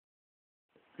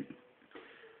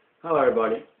Hello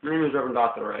everybody, my name is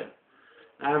ReverendDrRed.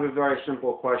 I have a very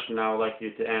simple question I would like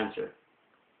you to answer.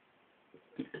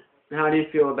 How do you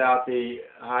feel about the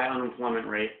high unemployment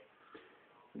rate,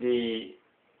 the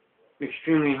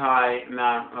extremely high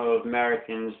amount of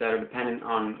Americans that are dependent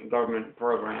on government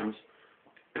programs,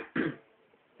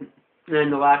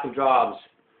 and the lack of jobs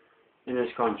in this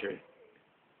country?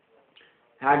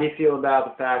 How do you feel about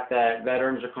the fact that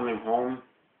veterans are coming home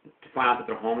to find out that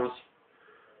they're homeless?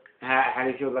 How do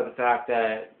you feel about the fact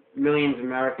that millions of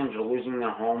Americans are losing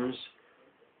their homes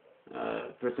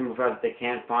for the simple fact that they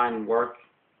can't find work?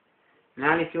 And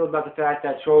how do you feel about the fact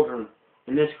that children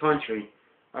in this country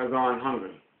are going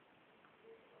hungry?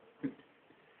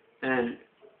 And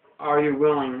are you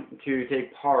willing to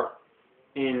take part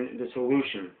in the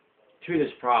solution to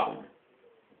this problem?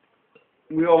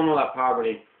 We all know that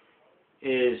poverty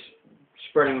is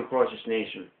spreading across this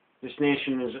nation. This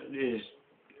nation is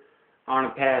on a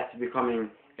path to becoming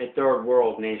a third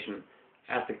world nation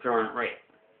at the current rate.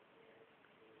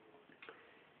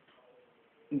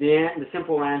 The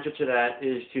simple answer to that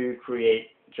is to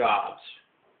create jobs.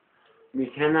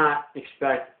 We cannot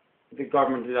expect the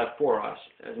government to do that for us.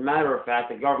 As a matter of fact,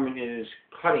 the government is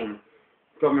cutting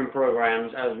government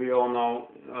programs, as we all know,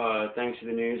 thanks to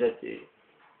the news, that the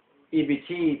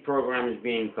EBT program is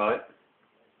being cut,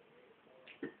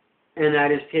 and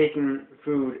that is taking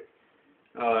food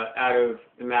out of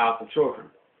the mouth of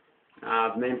children.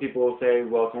 Many people will say,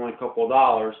 well, it's only a couple of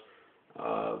dollars,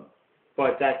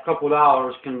 but that couple of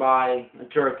dollars can buy a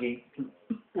turkey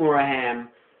or a ham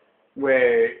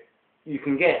where you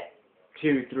can get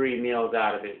 2-3 meals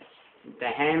out of it. The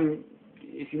ham,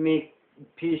 if you make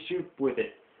pea soup with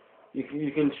it,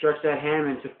 you can stretch that ham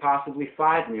into possibly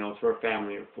 5 meals for a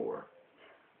family of 4.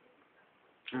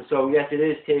 And so, yes, it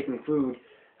is taking food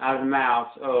out of the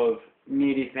mouths of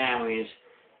needy families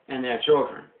and their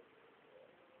children.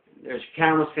 There's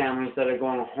countless families that are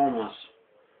going homeless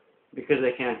because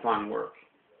they can't find work.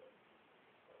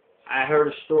 I heard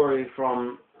a story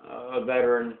from a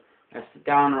veteran that's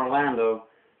down in Orlando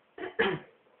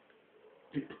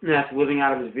that's living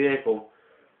out of his vehicle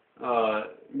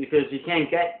because he can't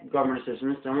get government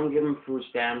assistance. They won't give him food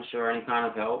stamps or any kind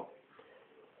of help.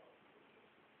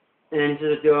 And he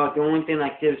says that the only thing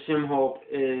that gives him hope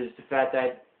is the fact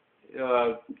that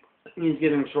he's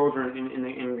giving children in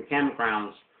the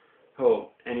campgrounds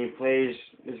hope, and he plays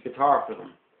his guitar for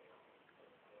them.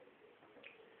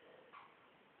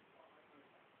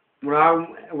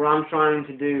 What I'm trying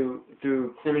to do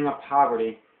through cleaning up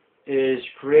poverty is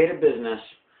create a business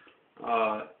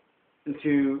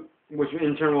which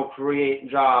in turn will create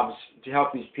jobs to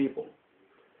help these people.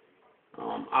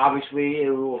 Obviously, it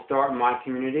will start in my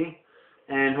community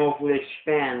and hopefully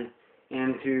expand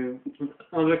into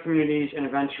other communities and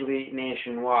eventually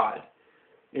nationwide.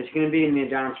 It's going to be in the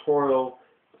janitorial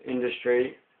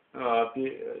industry,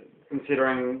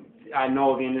 considering I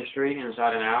know the industry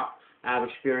inside and out. I have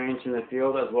experience in the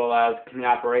field as well as in the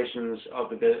operations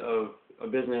of a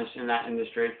business in that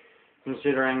industry,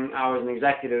 considering I was an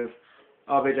executive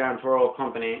of a janitorial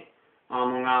company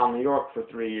on Long Island, New York for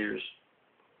 3 years.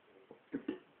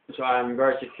 So I'm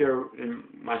very secure in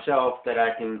myself that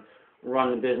I can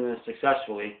run the business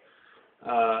successfully.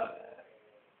 I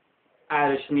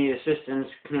just need assistance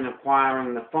in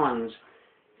acquiring the funds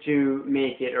to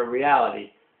make it a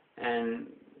reality, and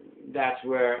that's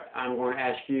where I'm going to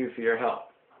ask you for your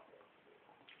help.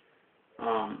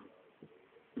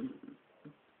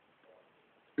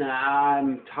 Now,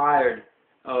 I'm tired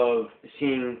of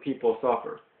seeing people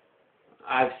suffer.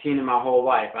 I've seen it my whole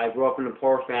life. I grew up in a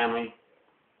poor family.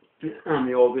 I'm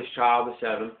the oldest child of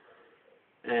 7,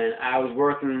 and I was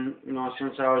working,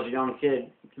 since I was a young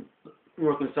kid,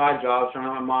 working side jobs, trying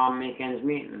to help my mom make ends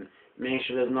meet and make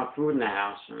sure there's enough food in the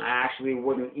house. And I actually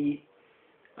wouldn't eat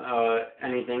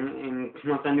anything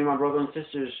unless I knew my brothers and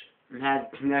sisters had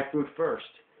their food first.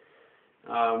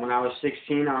 When I was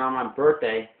 16, I went on my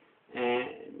birthday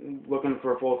and looking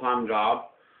for a full-time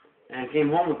job, and came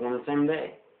home with one the same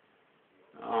day.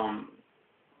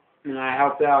 And I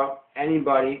helped out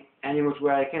anybody, any which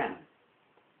way I can.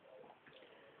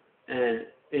 And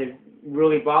it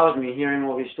really bothers me hearing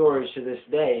all these stories to this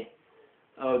day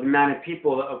of the amount of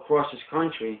people across this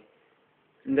country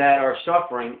that are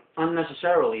suffering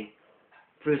unnecessarily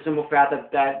for the simple fact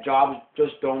that jobs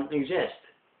just don't exist.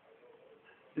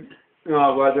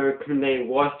 Whether they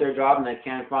lost their job and they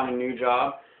can't find a new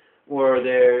job, or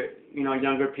they're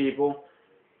younger people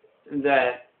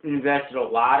that invested a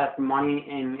lot of money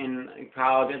in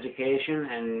college education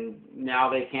and now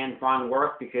they can't find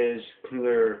work because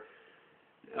they're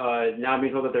now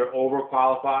being told that they're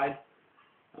overqualified.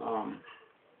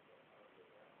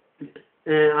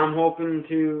 and I'm hoping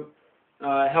to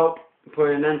help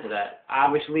put an end to that.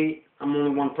 Obviously, I'm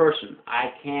only one person.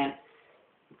 I can't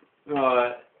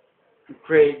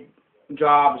create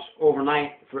jobs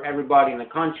overnight for everybody in the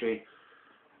country,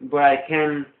 but I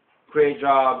can create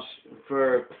jobs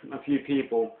for a few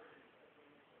people,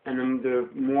 and the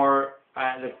more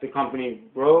the company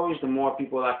grows, the more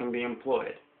people that can be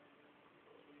employed.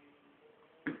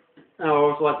 I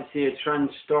would also like to see a trend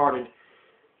started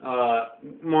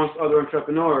amongst other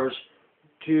entrepreneurs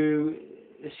to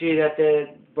see that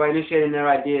by initiating their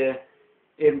idea,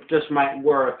 it just might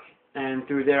work, and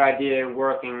through their idea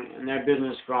working and their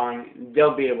business growing,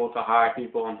 they'll be able to hire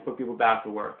people and put people back to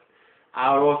work.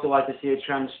 I would also like to see a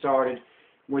trend started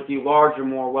with the larger,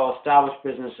 more well-established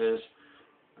businesses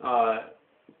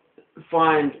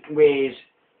find ways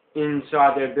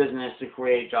inside their business to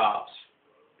create jobs.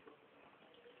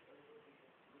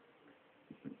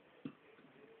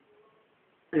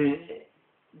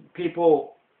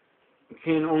 People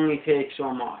can only take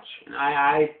so much, and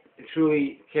I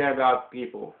truly care about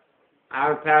people. I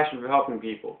have a passion for helping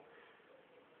people,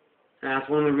 and that's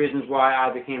one of the reasons why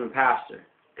I became a pastor,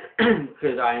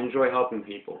 because I enjoy helping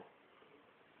people.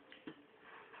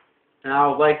 And I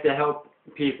would like to help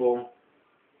people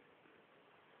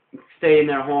stay in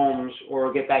their homes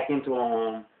or get back into a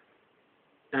home,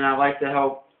 and I like to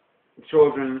help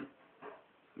children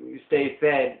stay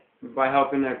fed by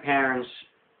helping their parents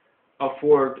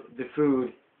afford the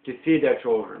food to feed their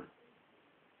children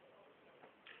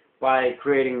by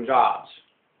creating jobs.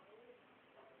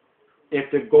 If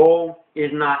the goal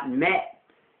is not met,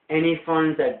 any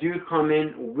funds that do come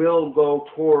in will go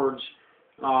towards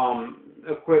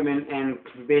equipment and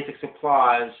basic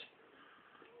supplies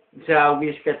to at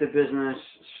least get the business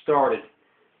started.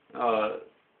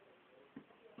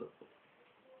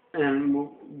 And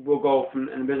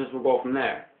the business will go from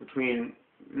there, between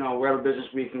whatever business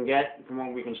we can get from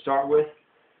what we can start with,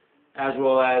 as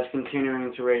well as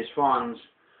continuing to raise funds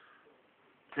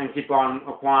and keep on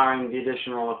acquiring the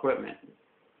additional equipment.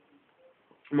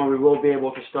 But we will be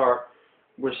able to start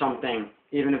with something,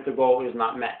 even if the goal is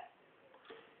not met.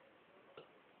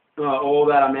 All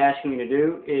that I'm asking you to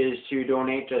do is to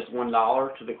donate just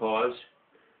 $1 to the cause.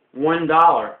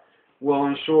 $1 will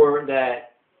ensure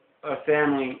that a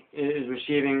family is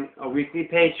receiving a weekly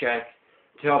paycheck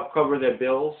to help cover their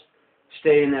bills,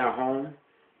 stay in their home,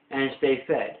 and stay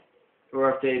fed. Or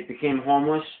if they became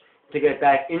homeless, to get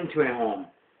back into a home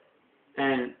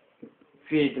and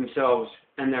feed themselves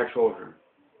and their children.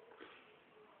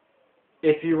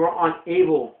 If you are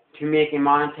unable to make a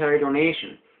monetary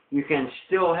donation, you can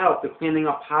still help the Cleaning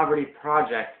Up Poverty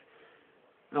Project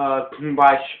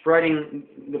by spreading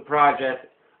the project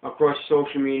across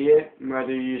social media,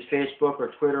 whether you use Facebook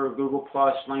or Twitter or Google+,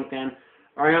 LinkedIn,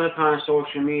 or any other kind of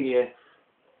social media.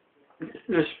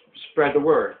 Just spread the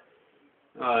word.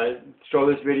 Show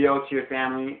this video to your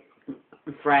family,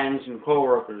 friends, and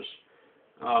coworkers.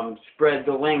 Spread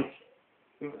the link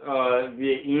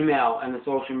via email and the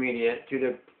social media to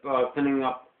the Cleaning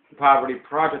Up Poverty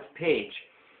Project page.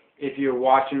 If you're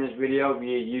watching this video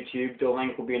via YouTube, the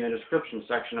link will be in the description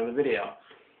section of the video.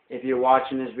 If you're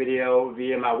watching this video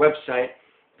via my website,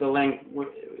 the link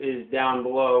is down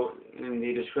below in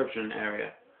the description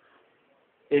area.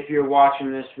 If you're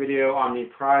watching this video on the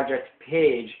project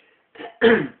page,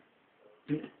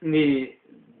 the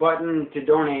button to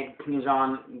donate is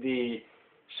on the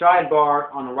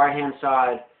sidebar on the right-hand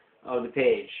side of the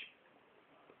page.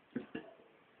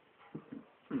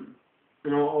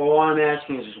 And all I'm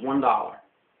asking is just $1.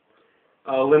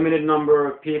 A limited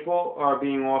number of people are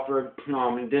being offered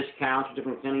discounts for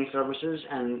different cleaning services,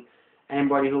 and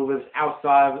anybody who lives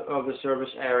outside of the service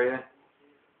area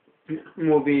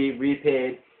will be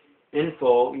repaid in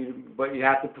full, but you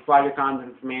have to provide your contact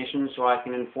information so I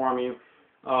can inform you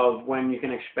of when you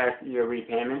can expect your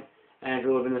repayment. And if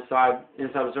you live inside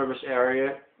the service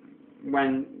area,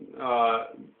 when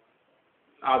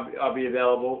I'll be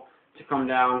available to come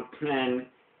down and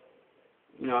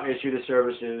issue the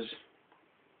services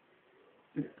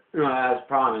as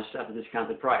promised at the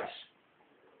discounted price.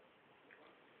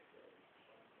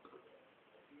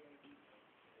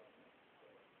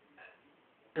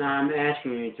 And I'm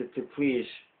asking you to please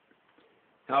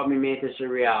help me make this a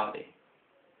reality.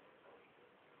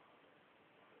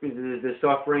 The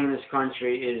suffering in this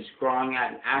country is growing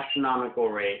at an astronomical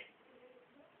rate.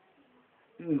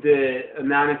 The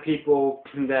amount of people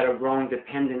that are growing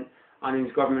dependent on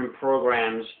these government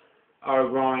programs are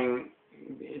growing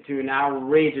to an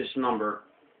outrageous number,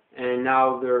 and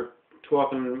now they're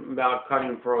talking about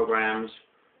cutting programs.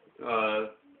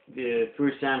 The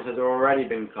food stamps has already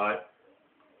been cut.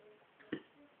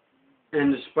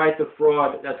 And despite the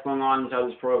fraud that's going on inside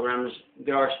these programs,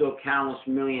 there are still countless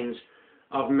millions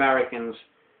of Americans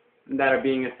that are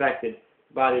being affected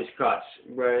by these cuts,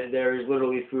 where there is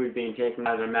literally food being taken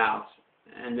out of their mouths.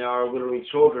 And there are literally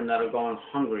children that are going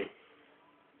hungry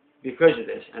because of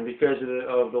this, and because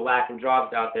of the lack of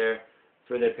jobs out there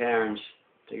for their parents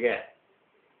to get.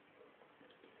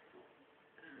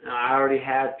 Now, I already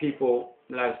have people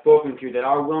that I've spoken to that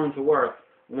are willing to work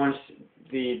once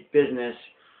the business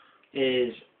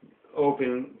is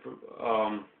open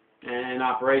and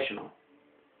operational.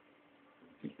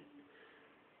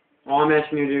 All I'm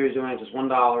asking you to do is donate just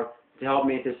 $1 to help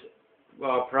make this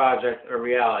project a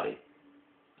reality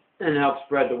and help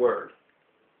spread the word.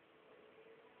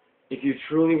 If you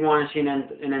truly want to see an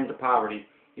end to poverty,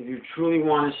 if you truly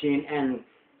want to see an end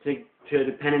to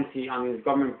dependency on these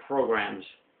government programs,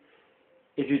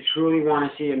 if you truly want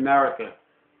to see America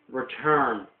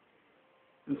return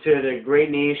to the great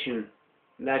nation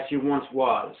that she once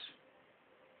was,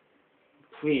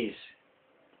 please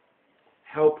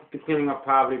help the Cleaning Up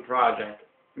Poverty Project,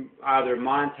 either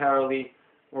monetarily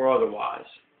or otherwise.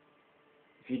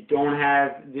 If you don't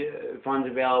have the funds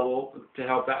available to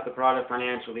help out the project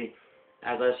financially,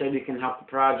 as I said, you can help the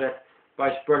project by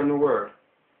spreading the word.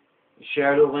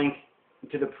 Share the link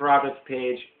to the project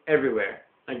page everywhere.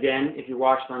 Again, if you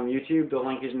watched on YouTube, the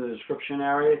link is in the description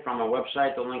area. From our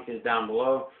website, the link is down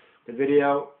below the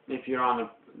video. If you're on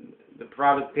the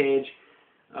product page,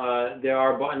 there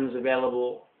are buttons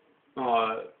available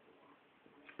to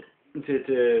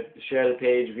share the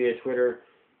page via Twitter,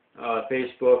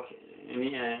 Facebook,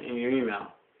 and your email.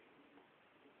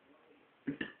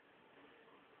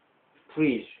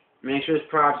 Please make sure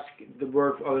the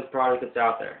word of this product gets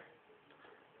out there.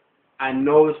 I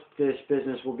know this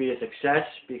business will be a success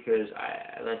because,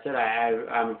 as I said,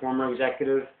 I'm a former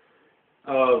executive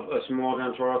of a small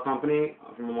janitorial company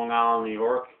from Long Island, New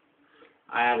York.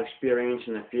 I have experience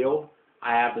in the field.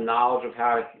 I have the knowledge of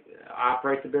how to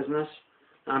operate the business.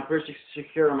 And I'm pretty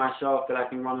secure in myself that I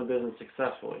can run the business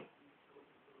successfully.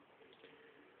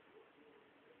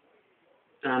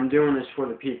 And I'm doing this for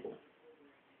the people.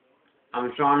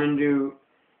 I'm trying to do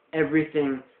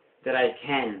everything that I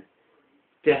can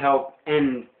to help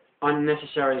end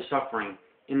unnecessary suffering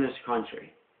in this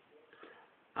country.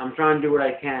 I'm trying to do what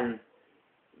I can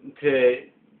to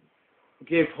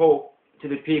give hope to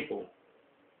the people.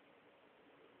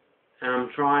 And I'm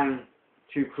trying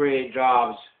to create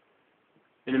jobs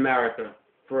in America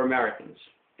for Americans.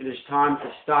 It is time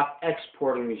to stop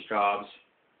exporting these jobs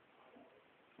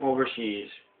overseas.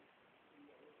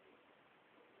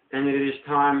 And it is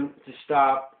time to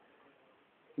stop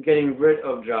getting rid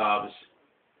of jobs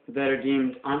that are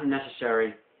deemed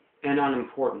unnecessary and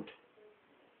unimportant.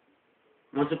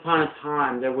 Once upon a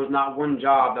time, there was not one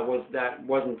job that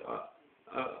wasn't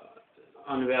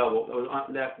unavailable.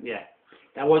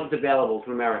 That wasn't available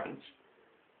to Americans.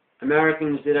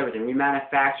 Americans did everything. We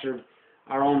manufactured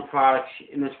our own products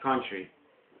in this country.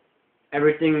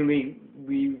 Everything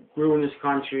we grew in this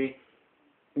country,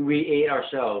 we ate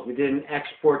ourselves. We didn't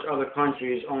export to other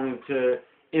countries only to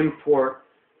import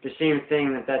the same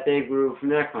thing that they grew from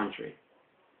their country.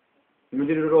 We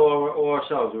did it all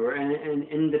ourselves. We were an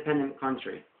independent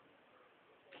country.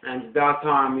 And it's about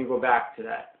time we go back to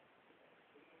that.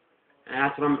 And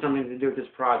that's what I'm attempting to do with this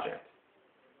project.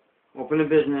 Open a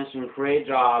business and create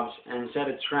jobs and set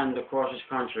a trend across this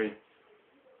country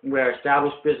where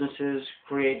established businesses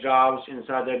create jobs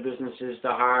inside their businesses to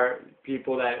hire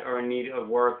people that are in need of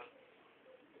work.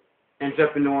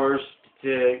 Entrepreneurs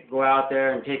to go out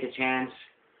there and take a chance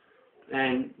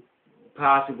and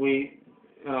possibly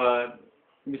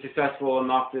be successful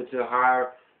enough to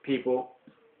hire people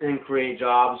and create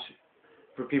jobs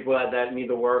for people that need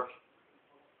the work.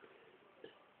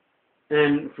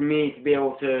 And for me to be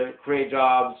able to create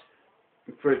jobs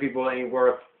for people that need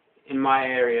work in my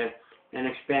area and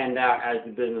expand out as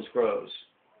the business grows.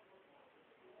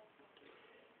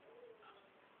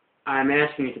 I'm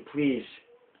asking you to please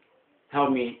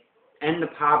help me end the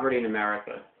poverty in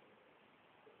America.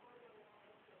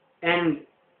 End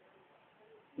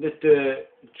the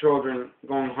children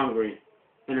going hungry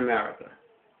in America.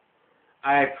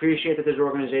 I appreciate that there's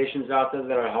organizations out there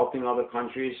that are helping other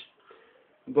countries,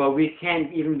 but we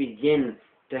can't even begin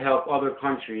to help other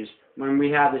countries when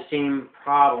we have the same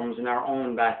problems in our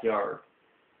own backyard.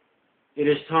 It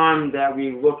is time that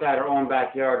we look at our own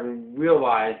backyard and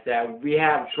realize that we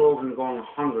have children going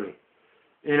hungry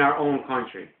in our own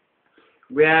country.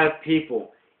 We have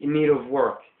people in need of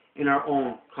work in our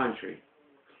own country.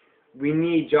 We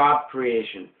need job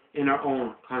creation in our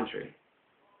own country.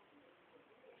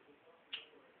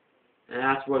 And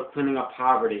that's what cleaning up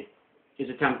poverty is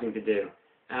attempting to do.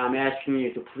 And I'm asking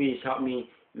you to please help me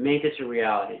make this a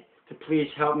reality, to please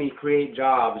help me create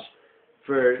jobs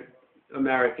for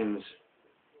Americans,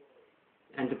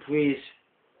 and to please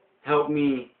help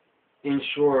me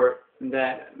ensure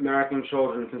that American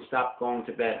children can stop going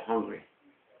to bed hungry.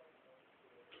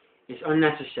 It's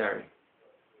unnecessary.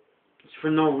 It's for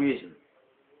no reason.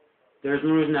 There's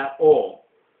no reason at all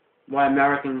why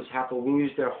Americans have to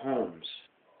lose their homes,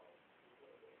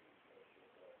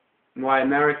 why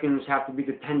Americans have to be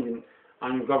dependent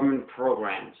on government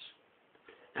programs,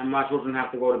 and why children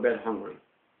have to go to bed hungry.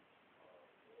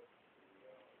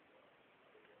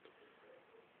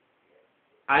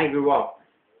 I grew up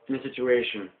in a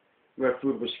situation where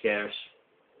food was scarce,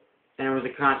 and it was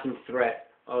a constant threat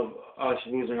of us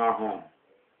losing our home.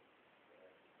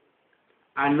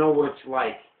 I know what it's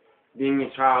like being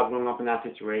a child growing up in that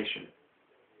situation.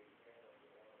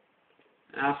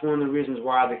 And that's one of the reasons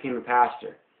why I became a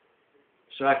pastor,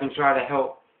 so I can try to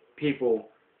help people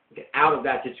get out of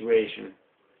that situation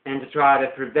and to try to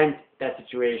prevent that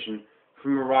situation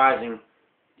from arising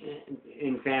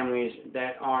in families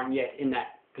that aren't yet in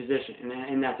that position,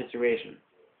 in that situation.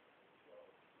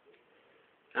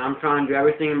 I'm trying to do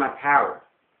everything in my power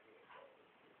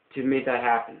to make that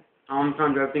happen. I'm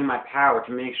trying to do everything in my power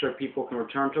to make sure people can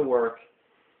return to work,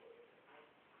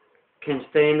 can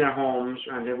stay in their homes,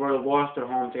 or if they've already lost their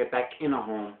home, to get back in a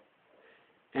home,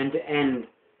 and to end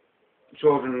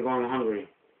children going hungry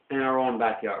in our own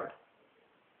backyard.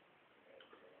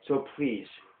 So please,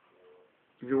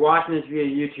 if you're watching this via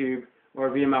YouTube or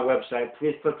via my website,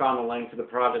 please click on the link to the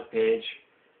project page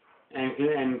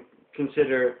and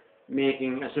consider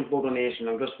making a simple donation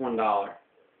of just $1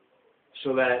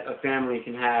 so that a family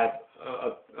can have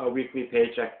a weekly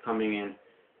paycheck coming in,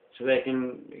 so they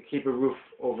can keep a roof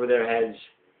over their heads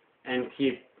and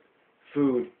keep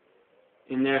food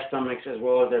in their stomachs as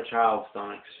well as their child's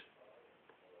stomachs.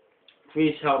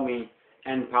 Please help me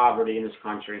end poverty in this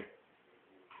country.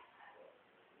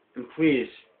 And please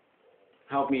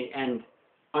help me end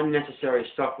unnecessary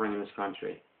suffering in this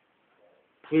country.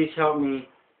 Please help me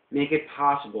make it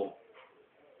possible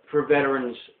for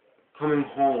veterans coming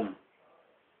home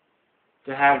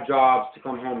to have jobs to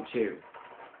come home to.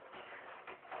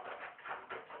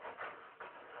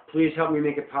 Please help me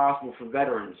make it possible for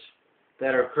veterans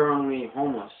that are currently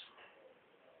homeless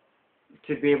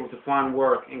to be able to find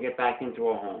work and get back into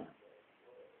a home.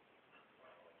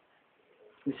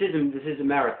 This is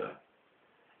America,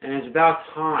 and it's about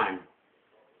time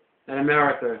that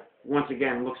America once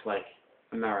again looks like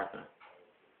America.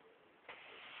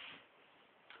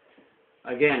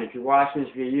 Again, if you're watching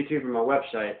this via YouTube or my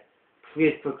website,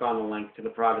 please click on the link to the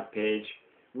project page,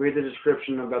 read the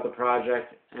description about the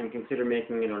project, and consider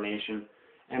making a donation.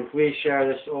 And please share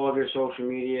this to all of your social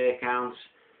media accounts.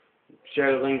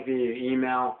 Share the link via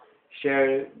email.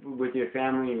 Share it with your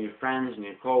family and your friends and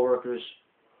your coworkers.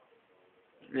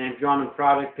 And if you're on the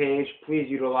project page, please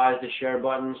utilize the share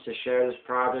buttons to share this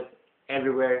project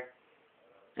everywhere.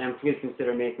 And please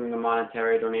consider making a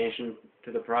monetary donation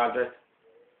to the project.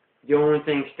 The only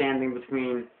thing standing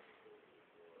between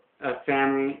a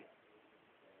family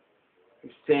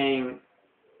staying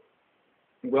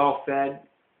well-fed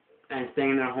and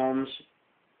staying in their homes,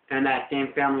 and that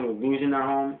same family losing their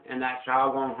home and that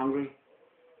child going hungry,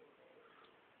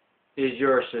 is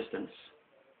your assistance.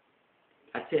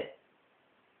 That's it.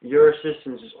 Your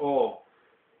assistance is all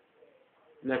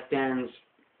that stands.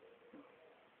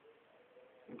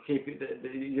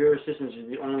 Your assistance is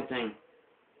the only thing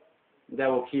that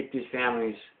will keep these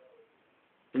families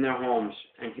in their homes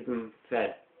and keep them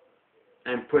fed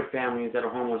and put families that are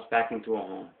homeless back into a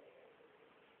home.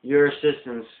 Your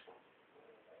assistance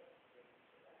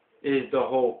is the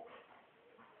hope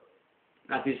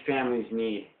that these families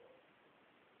need.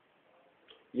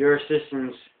 Your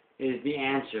assistance is the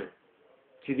answer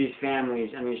to these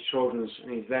families and these children's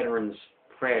and these veterans'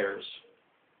 prayers.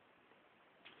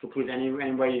 So please, any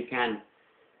way you can,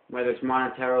 whether it's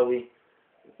monetarily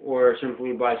or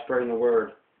simply by spreading the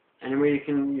word, any way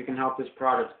you can help this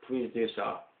project, please do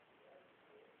so.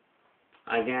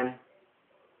 Again,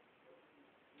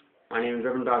 my name is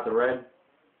ReverendDrRed.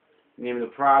 The name of the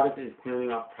project is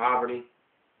Cleaning Up Poverty.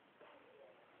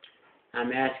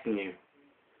 I'm asking you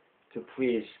to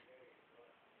please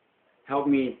help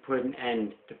me put an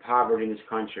end to poverty in this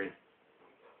country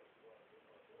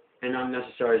and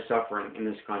unnecessary suffering in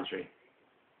this country.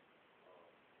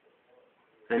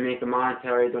 And make a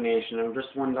monetary donation of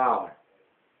just $1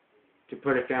 to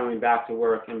put a family back to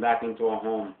work and back into a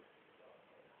home,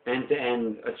 and to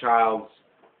end a child's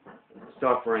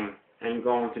suffering and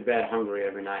going to bed hungry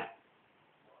every night.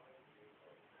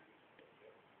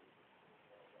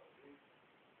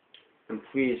 and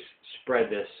please spread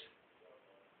this.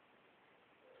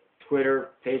 Twitter,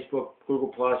 Facebook,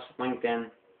 Google+, LinkedIn,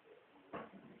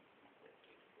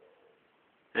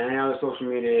 and any other social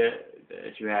media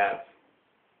that you have.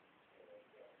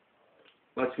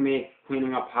 Let's make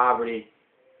cleaning up poverty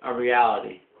a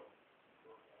reality.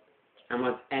 And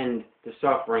let's end the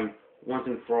suffering once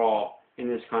and for all in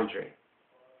this country.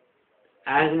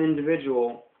 As an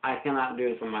individual, I cannot do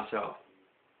this for myself.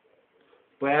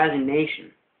 But as a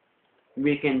nation,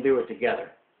 we can do it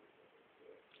together.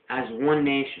 As one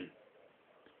nation,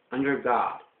 under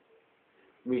God,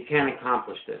 we can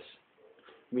accomplish this.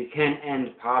 We can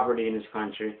end poverty in this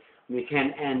country. We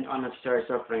can end unnecessary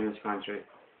suffering in this country.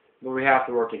 But we have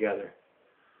to work together.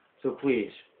 So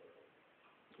please,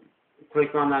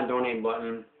 click on that donate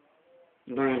button,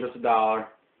 donate just $1,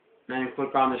 and then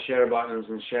click on the share buttons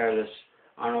and share this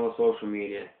on all the social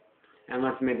media. And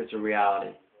let's make this a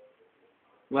reality.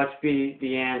 Let's be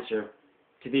the answer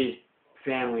to these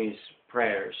families'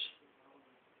 prayers.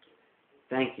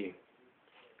 Thank you.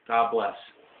 God bless.